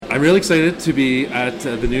I'm really excited to be at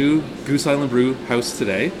the new Goose Island Brew House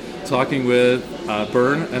today, talking with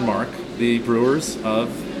Bern and Mark, the brewers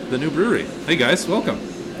of the new brewery. Hey guys, welcome.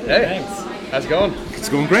 Hey, Thanks. how's it going? It's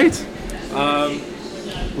going great.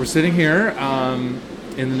 We're sitting here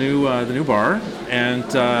in the new bar, and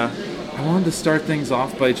I wanted to start things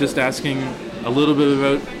off by just asking a little bit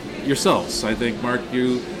about yourselves. I think, Mark,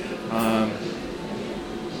 you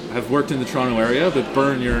have worked in the Toronto area, but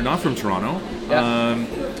Bern, you're not from Toronto. Yeah.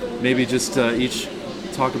 Maybe just each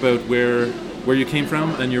talk about where you came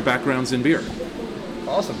from and your backgrounds in beer.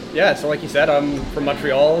 Awesome. Yeah, so like you said, I'm from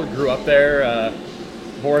Montreal, grew up there,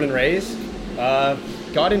 born and raised.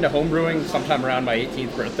 Got into homebrewing sometime around my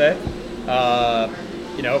 18th birthday.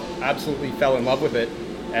 Absolutely fell in love with it,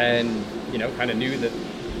 and kind of knew that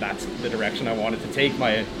that's the direction I wanted to take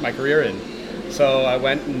my career in. So I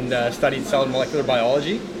went and studied cell and molecular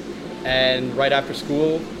biology, and right after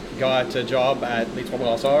school got a job at Les Trois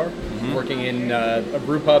Brasseurs, working in a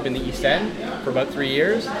brew pub in the East End for about 3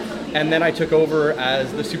 years, and then I took over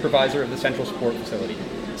as the supervisor of the central support facility,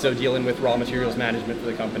 so dealing with raw materials management for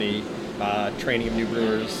the company, training of new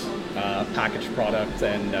brewers, packaged products,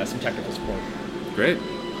 and some technical support. Great.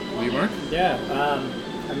 Will you, Mark? Yeah,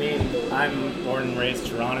 I'm born and raised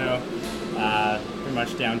Toronto, pretty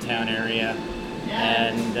much downtown area,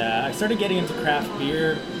 and I started getting into craft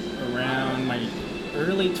beer around my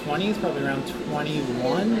early 20s, probably around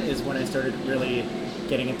 21 is when I started really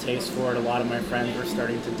getting a taste for it. A lot of my friends were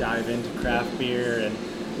starting to dive into craft beer, and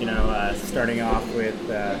starting off with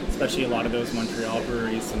especially a lot of those Montreal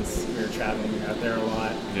breweries, since we were traveling out there a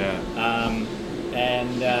lot. Yeah.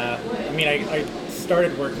 I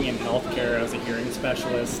started working in healthcare. I was a hearing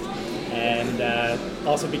specialist, and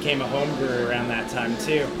also became a home brewer around that time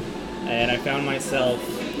too. And I found myself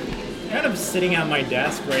kind of sitting at my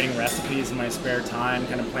desk writing recipes in my spare time,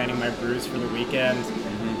 kind of planning my brews for the weekend.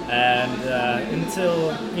 And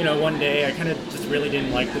until one day I kind of just really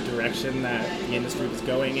didn't like the direction that the industry was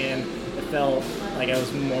going in. It felt like I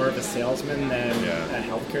was more of a salesman than a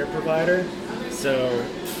healthcare provider. So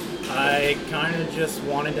I kind of just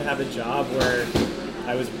wanted to have a job where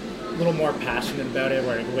I was a little more passionate about it,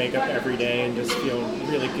 where I could wake up every day and just feel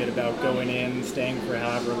really good about going in, staying for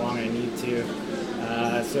however long I need to.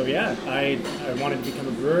 I wanted to become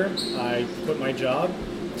a brewer. I quit my job.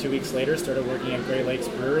 2 weeks later, started working at Great Lakes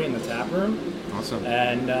Brewery in the tap room. Awesome.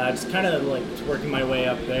 And just kind of like working my way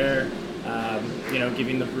up there,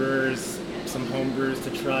 giving the brewers some home brews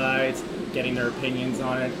to try, getting their opinions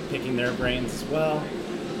on it, picking their brains as well.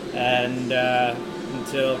 And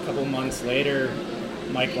until a couple months later,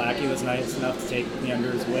 Mike Lackey was nice enough to take me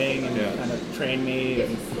under his wing and kind of train me.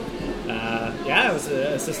 And I was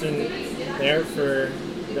an assistant there for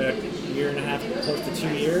a year and a half, close to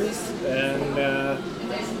 2 years. And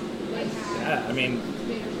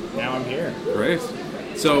now I'm here. Great.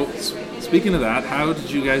 So, speaking of that, how did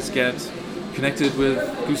you guys get connected with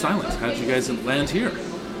Goose Island? How did you guys land here?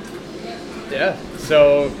 Yeah,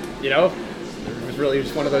 so it was really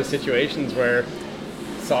just one of those situations where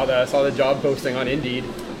saw the job posting on Indeed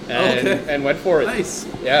and went for it. Nice.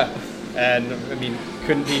 Yeah, and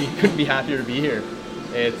couldn't be happier to be here.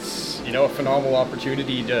 It's a phenomenal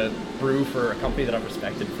opportunity to brew for a company that I've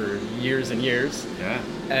respected for years and years. Yeah.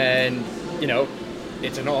 And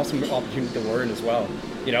it's an awesome opportunity to learn as well.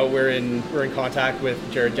 We're in contact with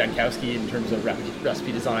Jared Jankowski in terms of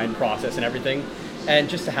recipe design, process, and everything. And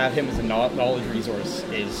just to have him as a knowledge resource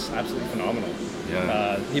is absolutely phenomenal.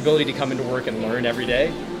 Yeah. The ability to come into work and learn every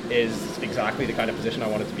day is exactly the kind of position I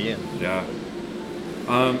wanted to be in. Yeah.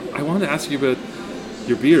 I wanted to ask you about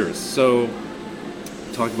your beers. So,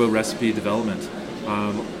 talk about recipe development.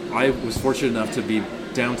 I was fortunate enough to be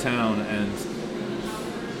downtown and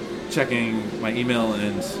checking my email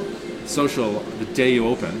and social the day you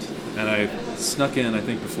opened, and I snuck in, I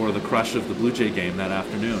think, before the crush of the Blue Jay game that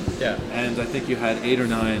afternoon. Yeah. And I think you had 8 or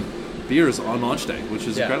 9 beers on launch day, which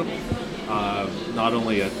is incredible. Not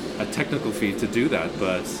only a technical feat to do that,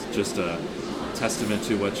 but just a testament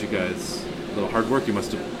to what you guys, the hard work you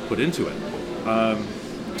must have put into it.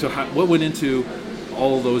 What went into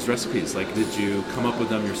all those recipes? Like, did you come up with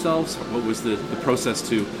them yourselves? What was the process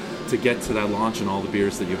to get to that launch and all the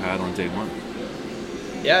beers that you had on day one?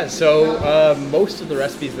 Yeah, so most of the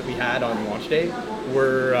recipes that we had on launch day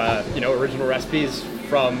were original recipes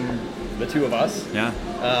from the two of us. Yeah.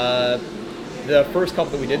 The first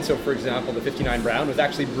couple that we did, so for example, the 59 Brown was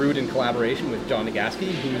actually brewed in collaboration with John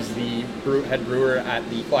Nagaski, who's the head brewer at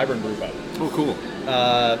the Clybourne Brew Pub. Oh, cool.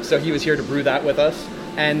 So he was here to brew that with us.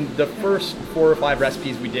 And the first 4 or 5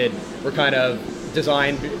 recipes we did were kind of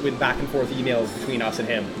designed with back and forth emails between us and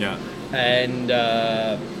him. Yeah. And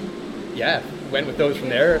went with those from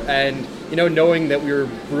there. And knowing that we were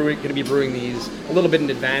going to be brewing these a little bit in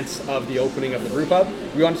advance of the opening of the brew pub,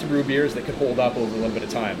 we wanted to brew beers that could hold up over a little bit of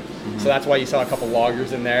time. So that's why you saw a couple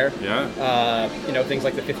lagers in there. Yeah. Things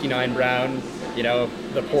like the 59 Brown,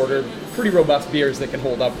 the Porter, pretty robust beers that can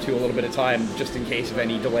hold up to a little bit of time, just in case of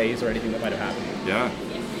any delays or anything that might have happened. Yeah.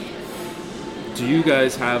 Do you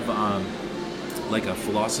guys have like a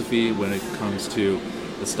philosophy when it comes to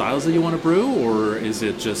the styles that you want to brew, or is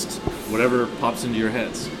it just whatever pops into your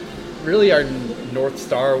heads? Really, our North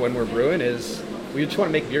Star when we're brewing is we just want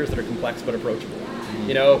to make beers that are complex but approachable.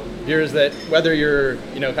 Beers that, whether you're,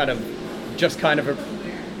 kind of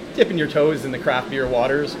dipping your toes in the craft beer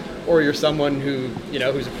waters, or you're someone who,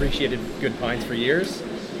 who's appreciated good pints for years,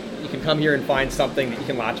 you can come here and find something that you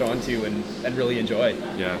can latch onto and really enjoy.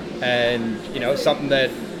 Yeah. And, something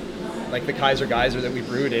that, like the Kaiser Geyser that we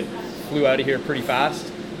brewed, it flew out of here pretty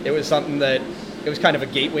fast. It was something that, it was kind of a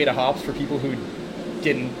gateway to hops for people who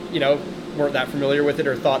didn't, weren't that familiar with it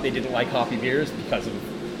or thought they didn't like hoppy beers because of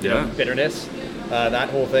bitterness, that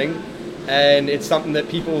whole thing. And it's something that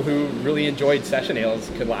people who really enjoyed session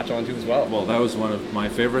ales could latch onto as well. Well, that was one of my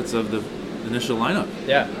favorites of the initial lineup.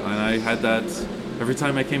 Yeah. And I had that every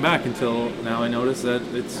time I came back until now I noticed that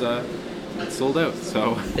it's sold out.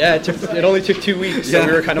 So yeah, it only took 2 weeks, so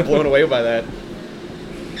we were kind of blown away by that.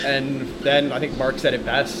 And then I think Mark said it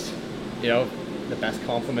best, the best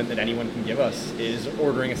compliment that anyone can give us is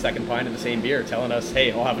ordering a second pint of the same beer, telling us,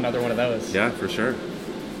 hey, I'll have another one of those. Yeah, for sure.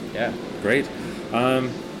 Yeah. Great.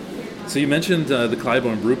 So you mentioned the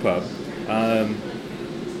Clybourne Brew Pub.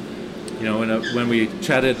 When we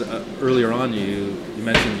chatted earlier on, you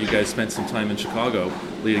mentioned you guys spent some time in Chicago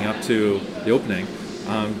leading up to the opening.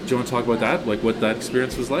 Do you want to talk about that, like what that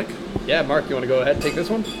experience was like? Yeah, Mark, you want to go ahead and take this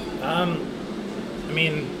one? I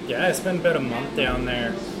spent about a month down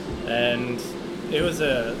there, and it was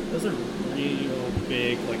a real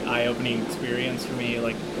big, eye-opening experience for me.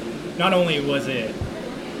 Not only was it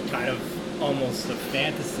kind of almost a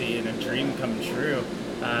fantasy and a dream come true,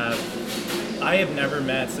 I have never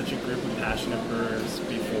met such a group of passionate brewers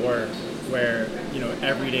before, where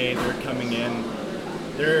every day they're coming in,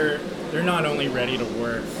 they're not only ready to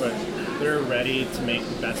work, but they're ready to make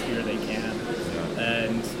the best beer they can.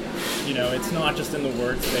 And it's not just in the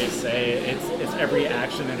words they say, it's every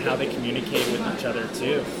action and how they communicate with each other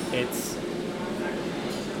too. It's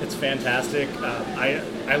fantastic.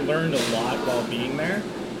 I learned a lot while being there,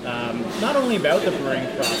 not only about the brewing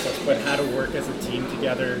process, but how to work as a team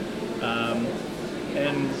together,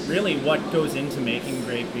 and really what goes into making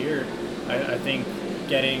great beer. I think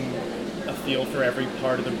getting a feel for every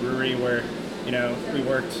part of the brewery, where we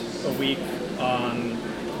worked a week on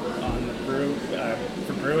the brew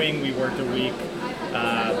for brewing, we worked a week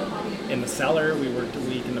in the cellar, we worked a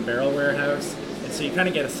week in the barrel warehouse, and so you kind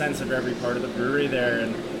of get a sense of every part of the brewery there,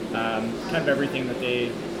 and kind of everything that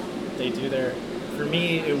they do there. For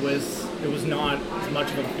me, it was not as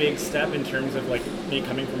much of a big step in terms of me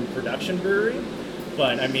coming from a production brewery,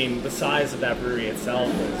 but I mean the size of that brewery itself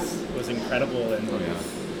was incredible, and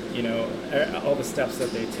all the steps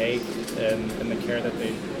that they take and the care that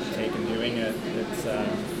they take in doing it, it's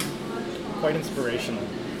quite inspirational.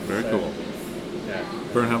 Very cool. Yeah.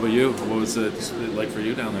 Vern, how about you? What was it like for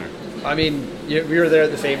you down there? I mean, we were there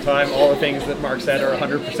at the same time. All the things that Mark said are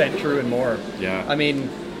 100% true and more. Yeah. I mean,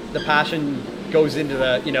 the passion goes into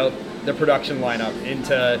the production lineup,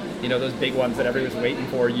 into those big ones that everyone's waiting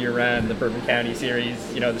for year round, the Bourbon County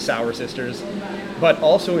series, the Sour Sisters, but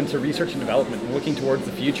also into research and development, and looking towards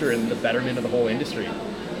the future and the betterment of the whole industry.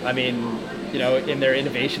 I mean, in their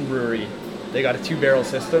innovation brewery, they got a 2-barrel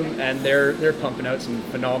system, and they're pumping out some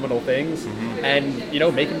phenomenal things, and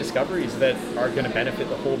making discoveries that are going to benefit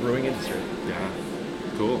the whole brewing industry. Yeah,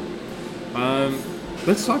 cool.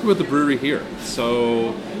 Let's talk about the brewery here.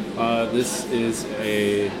 So this is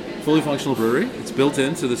a fully functional brewery. It's built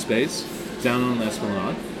into the space down on the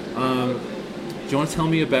Esplanade. Do you want to tell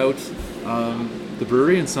me about the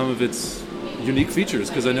brewery and some of its unique features?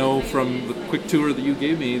 Because I know from the quick tour that you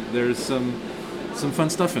gave me, there's some fun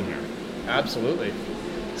stuff in here. Absolutely.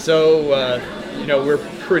 So, we're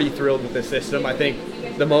pretty thrilled with this system. I think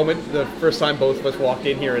the first time both of us walked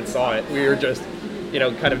in here and saw it, we were just,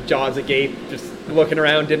 kind of jaws agape, just looking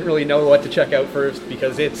around, didn't really know what to check out first,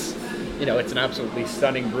 because it's an absolutely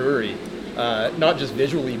stunning brewery. Not just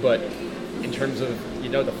visually, but in terms of,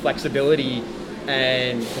 the flexibility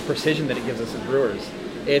and the precision that it gives us as brewers.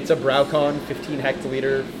 It's a Braucon 15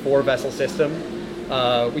 hectoliter 4-vessel system.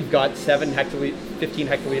 We've got 15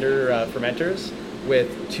 hectoliter fermenters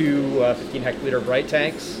with 2 15 hectoliter bright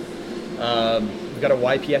tanks. We've got a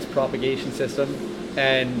YPS propagation system,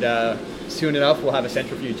 and soon enough we'll have a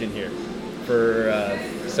centrifuge in here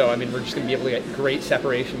So I mean, we're just going to be able to get great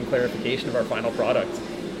separation and clarification of our final product.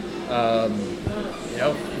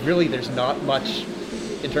 Really, there's not much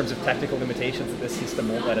in terms of technical limitations that this system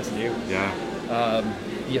won't let us do. Yeah.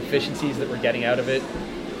 The efficiencies that we're getting out of it,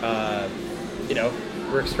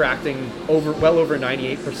 we're extracting well over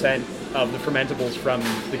 98% of the fermentables from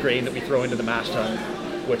the grain that we throw into the mash tun,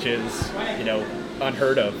 which is,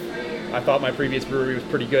 unheard of. I thought my previous brewery was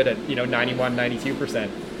pretty good at, 91, 92%.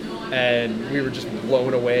 And we were just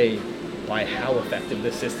blown away by how effective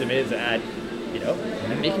this system is at,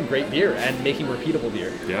 making great beer and making repeatable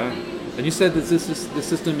beer. Yeah. And you said that this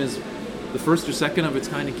system is the first or second of its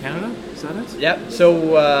kind in Canada? Is that it? Yep.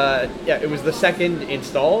 So, it was the second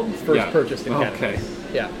installed, first purchased in Canada. Okay.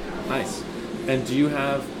 Yeah. Nice. And do you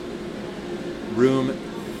have room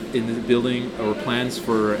in the building or plans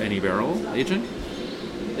for any barrel aging?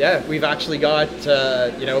 Yeah, we've actually got,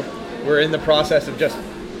 we're in the process of just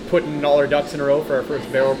putting all our ducks in a row for our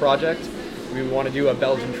first barrel project. We want to do a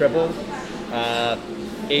Belgian triple,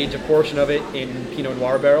 age a portion of it in Pinot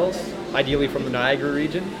Noir barrels, ideally from the Niagara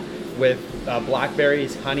region, with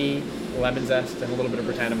blackberries, honey, lemon zest, and a little bit of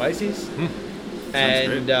Brettanomyces.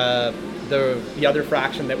 And the other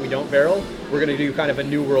fraction that we don't barrel, we're going to do kind of a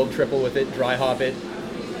New World triple with it, dry hop it,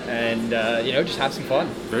 and just have some fun.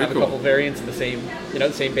 Very have cool. A couple variants of the same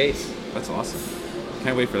base. That's awesome.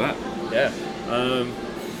 Can't wait for that. Yeah.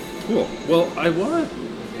 Cool. Well, I want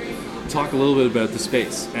to talk a little bit about the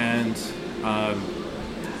space, and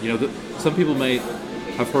some people may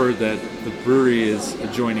have heard that the brewery is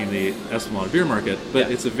adjoining the Esplanade Beer Market,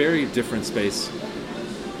 but it's a very different space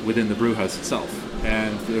within the brew house itself,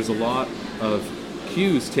 and there's a lot of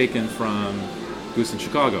cues taken from Goose in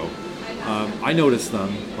Chicago. I noticed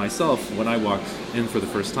them myself when I walked in for the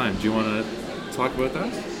first time. Do you want to talk about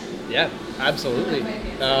that? Yeah, absolutely.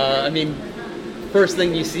 First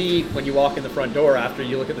thing you see when you walk in the front door after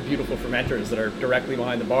you look at the beautiful fermenters that are directly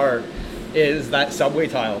behind the bar is that subway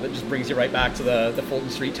tile that just brings you right back to the Fulton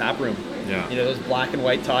Street tap room. Yeah. Those black and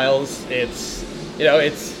white tiles. It's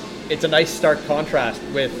a nice stark contrast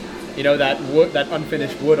with that wood, that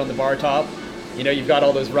unfinished wood on the bar top. You've got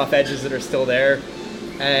all those rough edges that are still there,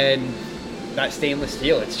 and that stainless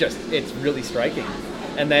steel. It's really striking.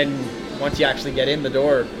 And then once you actually get in the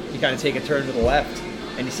door, you kind of take a turn to the left,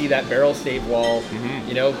 and you see that barrel stave wall,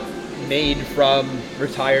 made from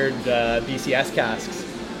retired BCS casks.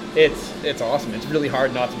 It's awesome. It's really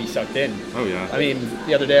hard not to be sucked in. Oh yeah.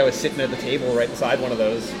 The other day I was sitting at the table right beside one of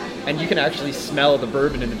those, and you can actually smell the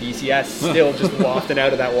bourbon in the BCS still just wafting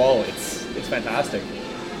out of that wall. It's fantastic.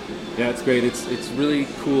 Yeah, it's great. It's really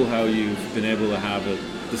cool how you've been able to have a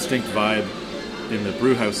distinct vibe in the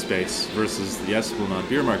brew house space versus the Esplanade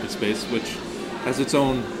Beer Market space, which has its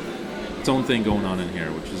own thing going on in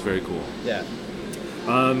here, which is very cool. Yeah.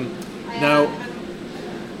 Now,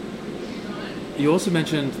 you also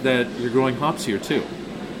mentioned that you're growing hops here too.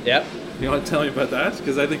 Yep. You want to tell me about that?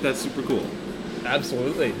 Because I think that's super cool.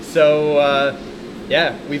 Absolutely. So,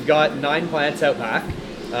 we've got 9 plants out back.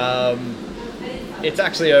 It's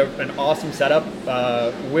actually an awesome setup.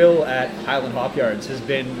 Will at Highland Hop Yards has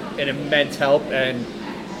been an immense help, and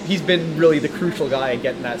he's been really the crucial guy at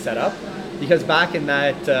getting that set up. Because back in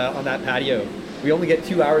that on that patio, we only get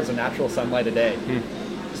 2 hours of natural sunlight a day.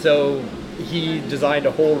 So he designed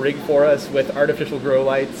a whole rig for us with artificial grow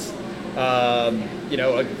lights, a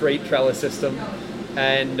great trellis system,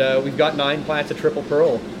 and we've got 9 plants of Triple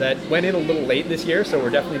Pearl that went in a little late this year, so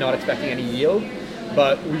we're definitely not expecting any yield.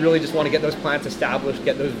 But we really just want to get those plants established,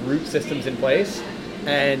 get those root systems in place,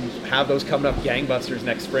 and have those coming up gangbusters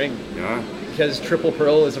next spring. Yeah. Because Triple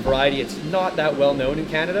Pearl is a variety, it's not that well known in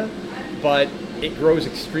Canada, but it grows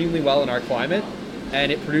extremely well in our climate,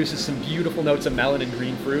 and it produces some beautiful notes of melon and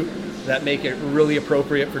green fruit that make it really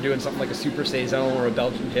appropriate for doing something like a Super Saison or a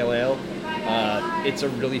Belgian Pale Ale. It's a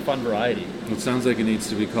really fun variety. It sounds like it needs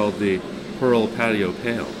to be called the Pearl Patio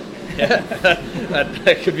Pale. Yeah,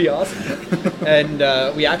 that could be awesome.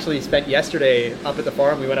 And we actually spent yesterday up at the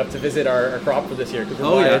farm. We went up to visit our crop for this year because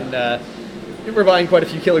we're buying quite a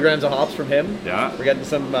few kilograms of hops from him. Yeah. We're getting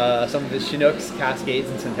some of his Chinooks, Cascades,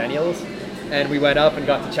 and Centennials. And we went up and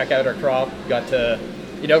got to check out our crop. Got to,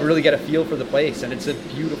 really get a feel for the place. And it's a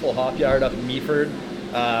beautiful hop yard up in Meaford,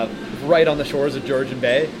 right on the shores of Georgian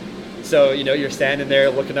Bay. So, you're standing there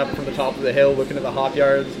looking up from the top of the hill, looking at the hop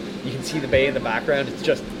yards. You can see the bay in the background. It's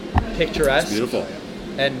just picturesque. It's beautiful.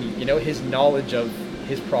 And, his knowledge of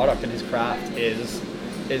his product and his craft is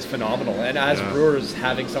phenomenal. And as brewers,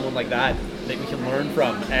 having someone like that we can learn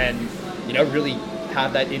from and, really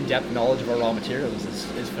have that in-depth knowledge of our raw materials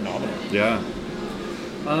is phenomenal. Yeah.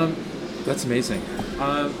 That's amazing.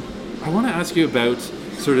 I want to ask you about,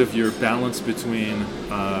 sort of your balance between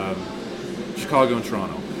Chicago and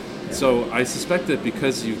Toronto. Yeah. So I suspect that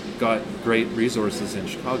because you've got great resources in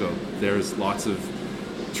Chicago, there's lots of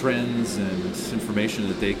trends and information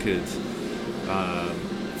that they could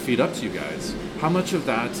feed up to you guys. How much of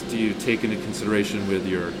that do you take into consideration with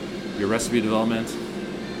your recipe development,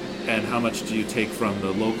 and how much do you take from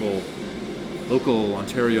the local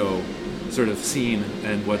Ontario sort of scene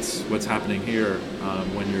and what's happening here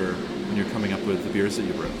when you're coming up with the beers that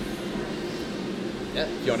you brew? Yeah,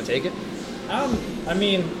 do you want to take it? I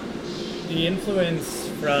mean, the influence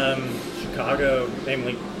from Chicago,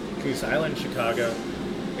 namely Goose Island, Chicago,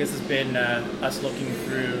 I guess has been us looking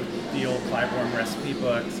through the old Clybourne recipe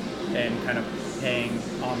books and kind of paying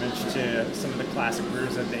homage to some of the classic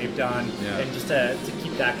brews that they've done, and just to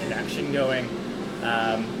keep that connection going.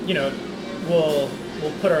 We'll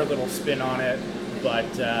put our little spin on it,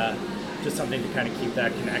 but just something to kind of keep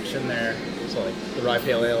that connection there. So like the Rye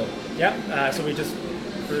Pale Ale. Yeah, so we just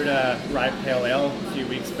brewed a Rye Pale Ale a few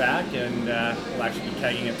weeks back, and we'll actually be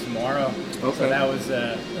kegging it tomorrow. Okay. So that was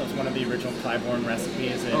one of the original Clybourne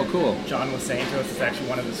recipes. And cool. John was saying to us it's actually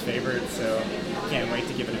one of his favorites, so can't wait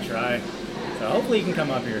to give it a try. So hopefully he can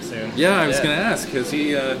come up here soon. Yeah, I was going to ask, because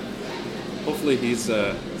hopefully he's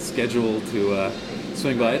scheduled to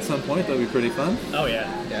swing by at some point. That'd be pretty fun. Oh, yeah.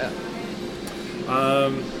 Yeah.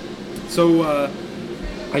 So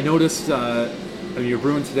I noticed, you're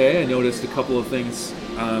brewing today. I noticed a couple of things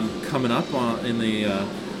coming up in the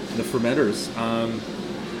fermenters.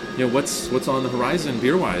 What's on the horizon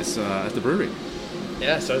beer-wise at the brewery?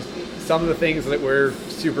 Yeah, so some of the things that we're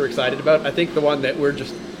super excited about, I think the one that we're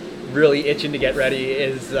just really itching to get ready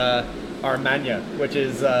is our Mania, which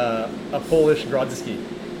is a Polish Grodziskie.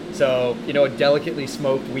 So, a delicately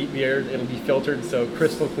smoked wheat beer. It'll be filtered, so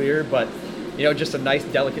crystal clear, but, just a nice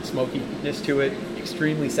delicate smokiness to it,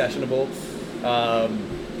 extremely sessionable.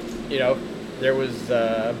 There was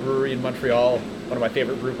a brewery in Montreal, one of my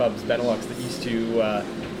favorite brew pubs, Benelux, that used to,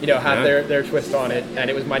 have their twist on it, and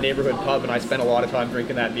it was my neighborhood pub, and I spent a lot of time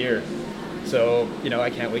drinking that beer. So, I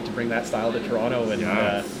can't wait to bring that style to Toronto and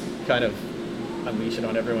kind of unleash it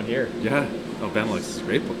on everyone here. Yeah. Oh, Benelux is a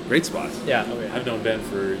great spot. Yeah. Oh, yeah. I've known Ben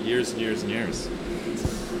for years and years and years.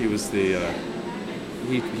 He was he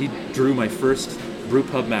drew my first brew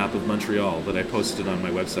pub map of Montreal that I posted on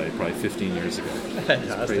my website probably 15 years ago.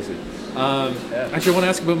 It's crazy. Actually, I want to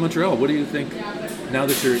ask about Montreal. What do you think now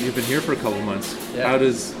that you've been here for a couple of months? Yeah.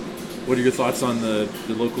 What are your thoughts on the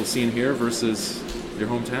local scene here versus your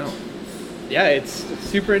hometown? Yeah, it's a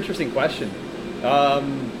super interesting question.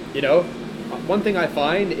 One thing I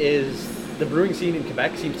find is the brewing scene in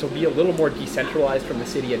Quebec seems to be a little more decentralized from the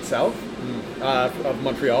city itself of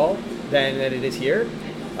Montreal than it is here.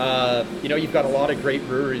 You've got a lot of great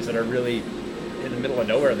breweries that are really in the middle of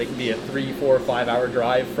nowhere. They can be a 3, 4, 5 hour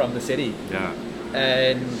drive from the city. Yeah.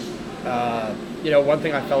 And, one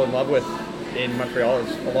thing I fell in love with in Montreal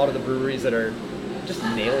is a lot of the breweries that are just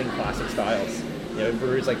nailing classic styles.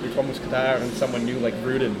 Breweries like Trois Mousquetaires and someone new like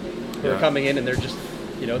Bruden who are coming in and they're just,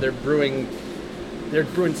 they're brewing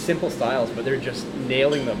simple styles, but they're just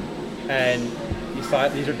nailing them. And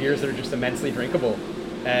these are beers that are just immensely drinkable.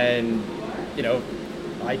 And,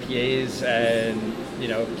 IPAs and,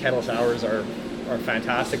 kettle sours are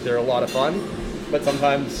fantastic. They're a lot of fun. But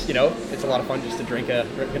sometimes, it's a lot of fun just to drink a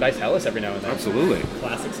nice Helles every now and then. Absolutely.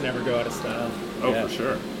 Classics never go out of style. Oh, yeah. For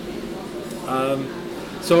sure.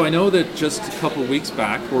 So I know that just a couple of weeks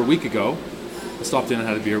back, or a week ago, I stopped in and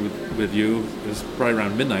had a beer with you. It was probably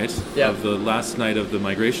around midnight of the last night of the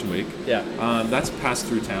migration week. Yeah. That's passed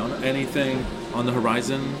through town. Anything on the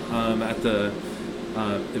horizon at the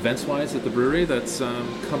events-wise at the brewery that's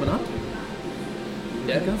coming up?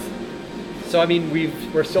 Yeah. So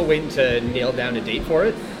we're still waiting to nail down a date for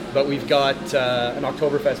it, but we've got an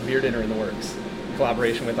Oktoberfest beer dinner in the works, in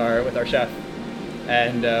collaboration with our chef,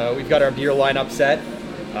 and we've got our beer lineup set.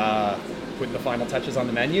 Putting the final touches on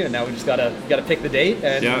the menu, and now we just gotta pick the date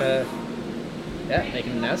and make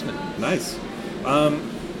an announcement. Nice.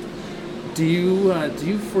 Do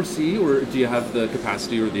you foresee, or do you have the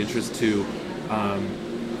capacity or the interest to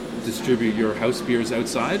distribute your house beers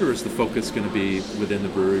outside, or is the focus going to be within the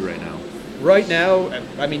brewery right now? Right now,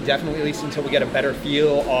 definitely at least until we get a better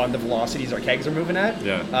feel on the velocities our kegs are moving at.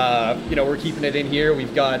 Yeah. We're keeping it in here.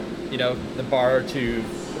 We've got the bar to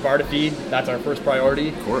feed. That's our first priority.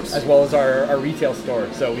 Of course. As well as our retail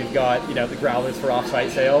store. So we've got the growlers for off-site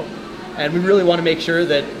sale, and we really want to make sure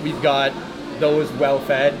that we've got those well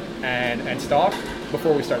fed and stocked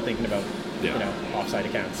before we start thinking about off-site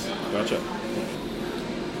accounts. Gotcha.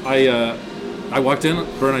 I walked in,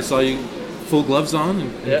 Bern. I saw you full gloves on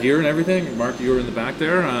and gear and everything. Mark, you were in the back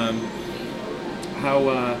there. how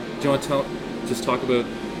do you want to just talk about?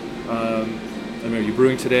 I mean, are you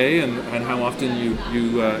brewing today, and how often you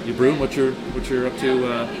brew, and what you're up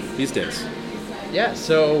to these days? Yeah,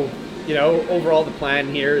 so overall the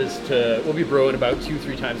plan here is we'll be brewing about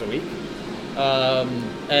 2-3 times a week.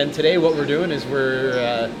 And today what we're doing is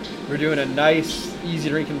we're doing a nice, easy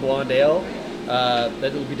drinking blonde ale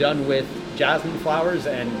that will be done with jasmine flowers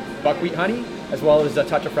and buckwheat honey, as well as a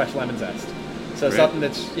touch of fresh lemon zest. So Great. Something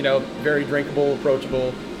that's very drinkable,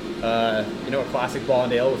 approachable, a classic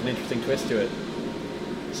blonde ale with an interesting twist to it.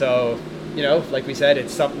 So like we said,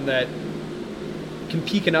 it's something that can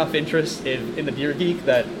pique enough interest in the beer geek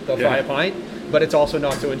that they'll try a pint, but it's also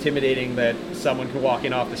not so intimidating that someone can walk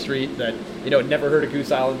in off the street that never heard of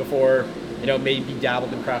Goose Island before, maybe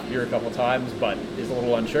dabbled in craft beer a couple of times but is a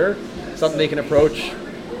little unsure. Something they can approach,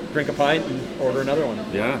 drink a pint, and order another one.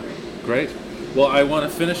 Yeah, great. Well, I want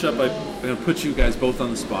to finish up by going to put you guys both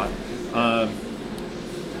on the spot.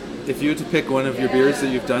 If you had to pick one of your beers that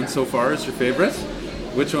you've done so far as your favorite,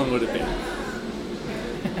 which one would it be?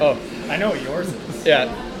 Oh, I know what yours is.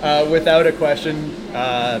 Yeah, without a question,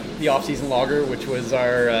 the off-season lager, which was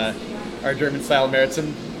our German-style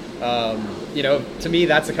Märzen. To me,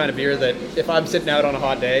 that's the kind of beer that if I'm sitting out on a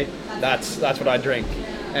hot day, that's what I drink.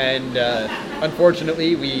 And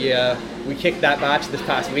unfortunately, we kicked that batch this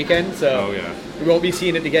past weekend, so we won't be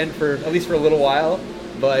seeing it again at least for a little while.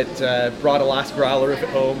 But brought a last growler of it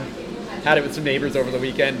home, had it with some neighbors over the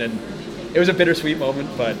weekend, and it was a bittersweet moment,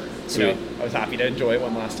 but I was happy to enjoy it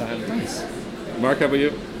one last time. Nice. Mark, how about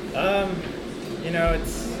you?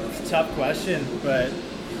 It's a tough question, but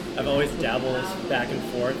I've always dabbled back and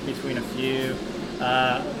forth between a few.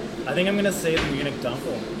 I think I'm going to say the Munich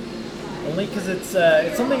Dunkel, only because it's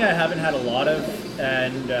something I haven't had a lot of,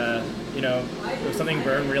 and it was something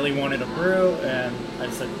Vern really wanted to brew, and I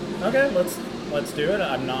said, okay, let's do it.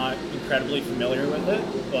 I'm not incredibly familiar with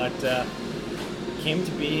it, but came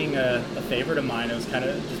to being a favorite of mine. It was kind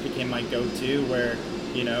of just became my go-to, where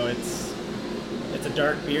it's a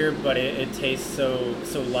dark beer, but it tastes so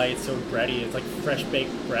light, so bready. It's like fresh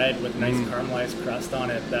baked bread with nice caramelized crust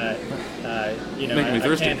on it that I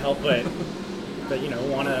can't help but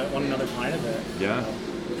want another pint of it. Yeah,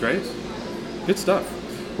 great, good stuff.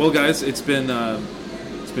 Well, guys, it's been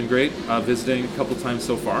great visiting a couple times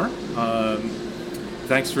so far.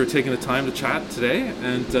 Thanks for taking the time to chat today,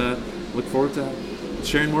 and look forward to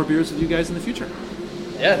sharing more beers with you guys in the future.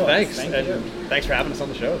 Yeah, thanks. Thank and you. thanks for having us on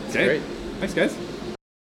the show. It's great. Thanks, guys.